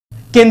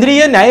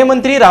केंद्रीय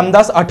न्यायमंत्री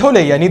रामदास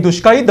आठवले यांनी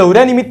दुष्काळी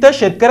दौऱ्यानिमित्त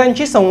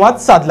शेतकऱ्यांशी संवाद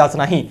साधलाच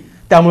नाही।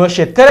 त्यामुळे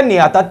शेतकऱ्यांनी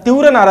आता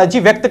तीव्र नाराजी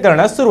व्यक्त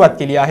करण्यास सुरुवात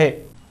केली आहे।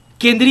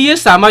 केंद्रीय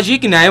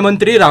सामाजिक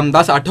न्यायमंत्री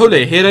रामदास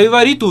आठवले हे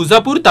रविवारी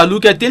तुळजापूर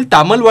तालुक्यातील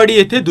तामलवाडी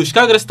येथे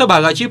दुष्काळग्रस्त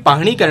भागाची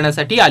पाहणी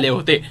करण्यासाठी आले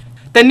होते।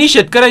 त्यांनी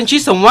शेतकऱ्यांशी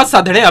संवाद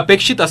साधणे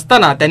अपेक्षित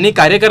असताना त्यांनी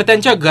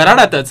कार्यकर्त्यांच्या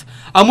गराडातच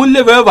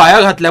अमूल्य वेळ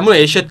वाया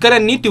घातल्यामुळे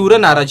शेतकऱ्यांनी तीव्र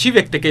नाराजी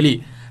व्यक्त केली।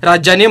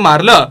 राज्याने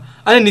मारलं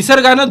आणि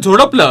निसर्गाने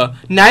झोडपलं,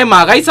 न्याय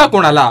मागायचा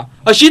कोणाला,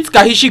 अशीच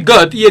काहीशी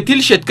गत येथील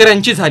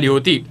शेतकऱ्यांची झाली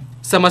होती।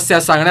 समस्या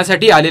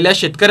सांगण्यासाठी आलेल्या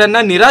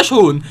शेतकऱ्यांना निराश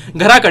होऊन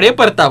घराकडे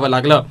परतावं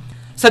लागलं।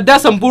 सध्या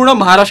संपूर्ण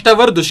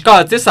महाराष्ट्रावर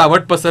दुष्काळाचे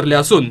सावट पसरले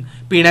असून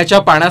पिण्याच्या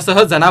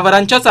पाण्यासह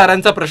जनावरांच्या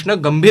चाऱ्यांचा प्रश्न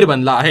गंभीर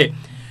बनला आहे।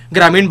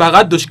 ग्रामीण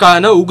भागात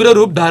दुष्काळाने उग्र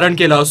रूप धारण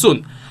केलं असून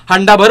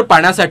हंडाभर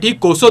पाण्यासाठी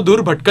कोसो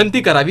दूर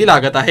भटकंती करावी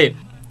लागत आहे।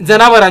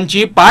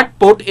 जनावरांची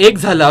पाठपोट एक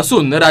झालं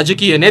असून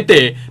राजकीय नेते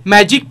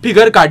मॅजिक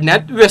फिगर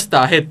काढण्यात व्यस्त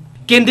आहेत।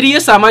 केंद्रीय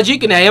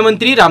सामाजिक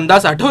न्यायमंत्री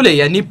रामदास आठवले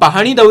यांनी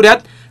पाहणी दौऱ्यात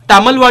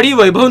तामलवाडी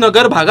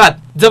वैभवनगर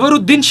भागात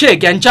जबरुद्दीन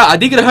शेख यांच्या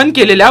अधिग्रहण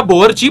केलेल्या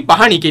बोअरची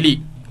पाहणी केली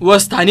व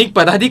स्थानिक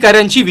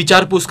पदाधिकाऱ्यांची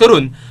विचारपूस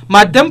करून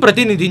माध्यम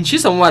प्रतिनिधींशी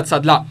संवाद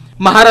साधला।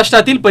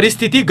 महाराष्ट्रातील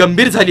परिस्थिती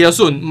गंभीर झाली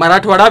असून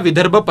मराठवाडा,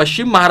 विदर्भ,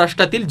 पश्चिम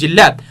महाराष्ट्रातील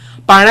जिल्ह्यात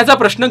पाण्याचा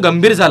प्रश्न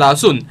गंभीर झाला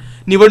असून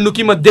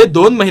निवडणुकीमध्ये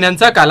 2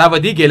 महिन्यांचा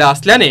कालावधी गेला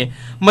असल्याने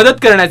मदत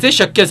करण्याचे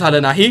शक्य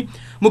झालं नाही।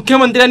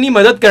 मुख्यमंत्र्यांनी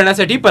मदत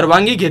करण्यासाठी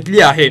परवानगी घेतली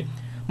आहे।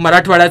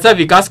 मराठवाड्याचा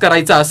विकास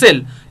करायचा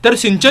असेल तर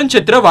सिंचन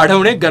क्षेत्र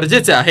वाढवणे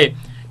गरजेचे आहे।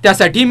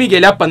 त्यासाठी मी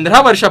गेल्या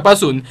 15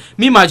 वर्षापासून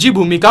माझी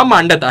भूमिका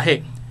मांडत आहे।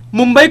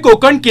 मुंबई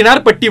कोकण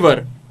किनारपट्टीवर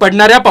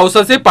पडणाऱ्या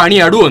पावसाचे पाणी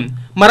अडवून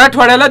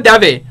मराठवाड्याला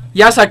द्यावे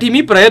यासाठी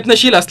मी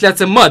प्रयत्नशील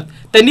असल्याचे मत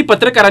त्यांनी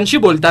पत्रकारांशी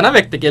बोलताना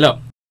व्यक्त केलं।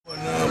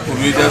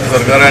 पूर्वीच्या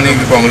सरकाराने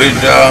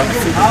काँग्रेसच्या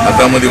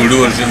हातामध्ये एवढी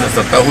वर्षाची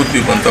सत्ता होती,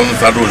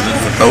 55-60 वर्षाची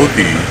सत्ता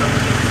होती,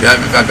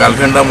 त्या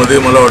कालखंडामध्ये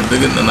मला वाटतं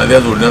की नद्या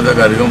जोडण्याचा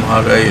कार्यक्रम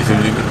हा काही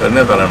यशस्वी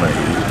करण्यात आला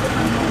नाही।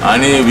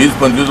 आणि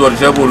 20-25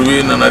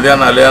 वर्षापूर्वी नद्या,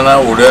 नाल्यांना,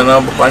 ओढ्यांना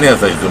पाणी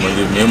असायचं।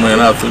 म्हणजे मे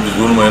महिना असो,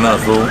 जून महिना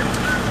असो,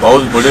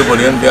 पाऊस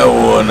पडेपर्यंत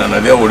त्या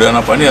नद्या, ओढ्यांना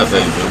पाणी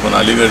असायचं। पण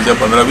अलीकडच्या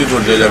 15-20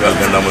 वर्षाच्या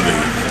कालखंडामध्ये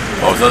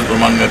पावसाचं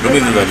प्रमाण कमी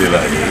झालेलं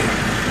आहे।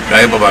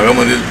 काही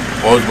भागामध्ये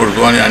पाऊस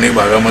पडतो आणि अनेक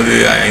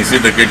भागामध्ये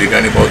 80%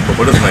 ठिकाणी पाऊस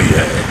पडत नाही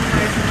आहे।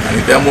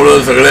 आणि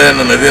त्यामुळं सगळ्या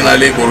नद्या,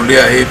 नाले कोरडी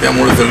आहे।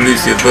 त्यामुळे सगळी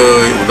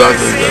शेतं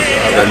उदास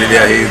झालेली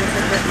आहेत।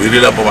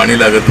 विहिरीला पाणी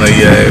लागत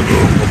नाही आहे,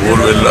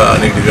 बोरवेलला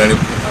अनेक ठिकाणी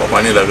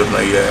पाणी लागत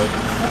नाही आहे।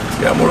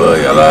 त्यामुळं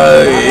याला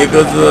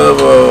एकच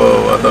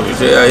आता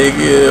विषय आहे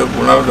की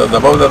पुन्हा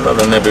जबाबदार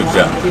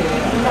धरण्यापेक्षा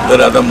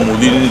तर आता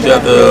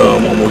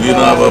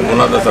मोदींना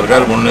पुन्हा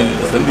सरकार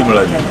बनण्याची संधी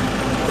मिळाली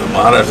तर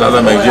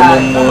महाराष्ट्राला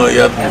मॅक्झिमम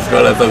या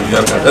दुष्काळाचा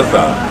विचार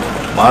करता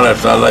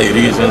महाराष्ट्राला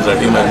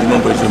इरिगेशनसाठी मॅक्झिमम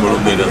पैसे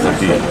मिळवून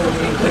देण्यासाठी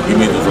नक्की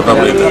मी स्वतः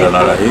प्रयत्न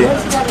करणार आहे।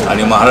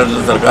 आणि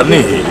महाराष्ट्र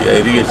सरकारनेही या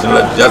इरिगेशनला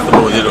जास्त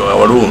बजेट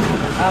वाढवून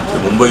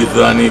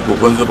मुंबईचं आणि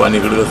कोकणचं पाणी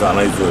इकडे कसं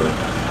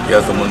आणायचं या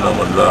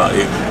संबंधामधला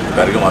एक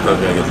कार्यक्रम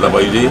हातात घेतला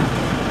पाहिजे।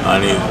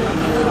 आणि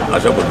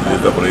अशा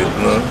पद्धतीचा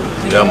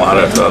प्रयत्न या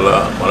महाराष्ट्राला,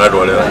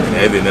 मराठवाड्याला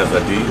न्याय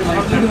देण्यासाठी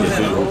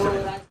यशस्वी होऊ शकतो।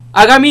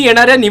 आगामी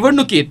येणाऱ्या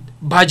निवडणुकीत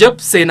भाजप,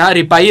 सेना,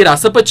 रिपाई,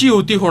 रासपची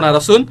युती होणार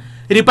असून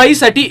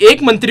रिपाईसाठी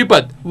 1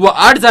 मंत्रिपद व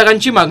 8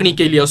 जागांची मागणी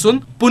केली असून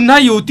पुन्हा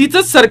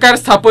युतीचंच सरकार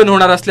स्थापन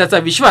होणार असल्याचा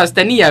विश्वास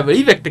त्यांनी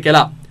यावेळी व्यक्त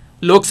केला।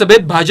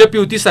 लोकसभेत भाजप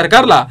युती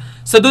सरकारला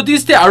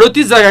 37 ते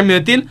 38 जागा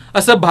मिळतील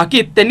असं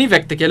भाकीत त्यांनी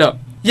व्यक्त केलं।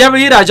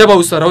 यावेळी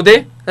राजाभाऊ सरवदे,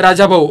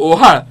 राजाभाऊ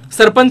ओहाळ,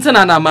 सरपंच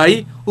नाना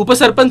माळी,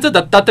 उपसरपंच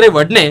दत्तात्रय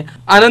वडणे,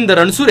 आनंद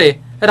रणसुरे,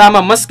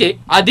 रामा मस्के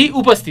आदी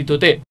उपस्थित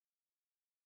होते।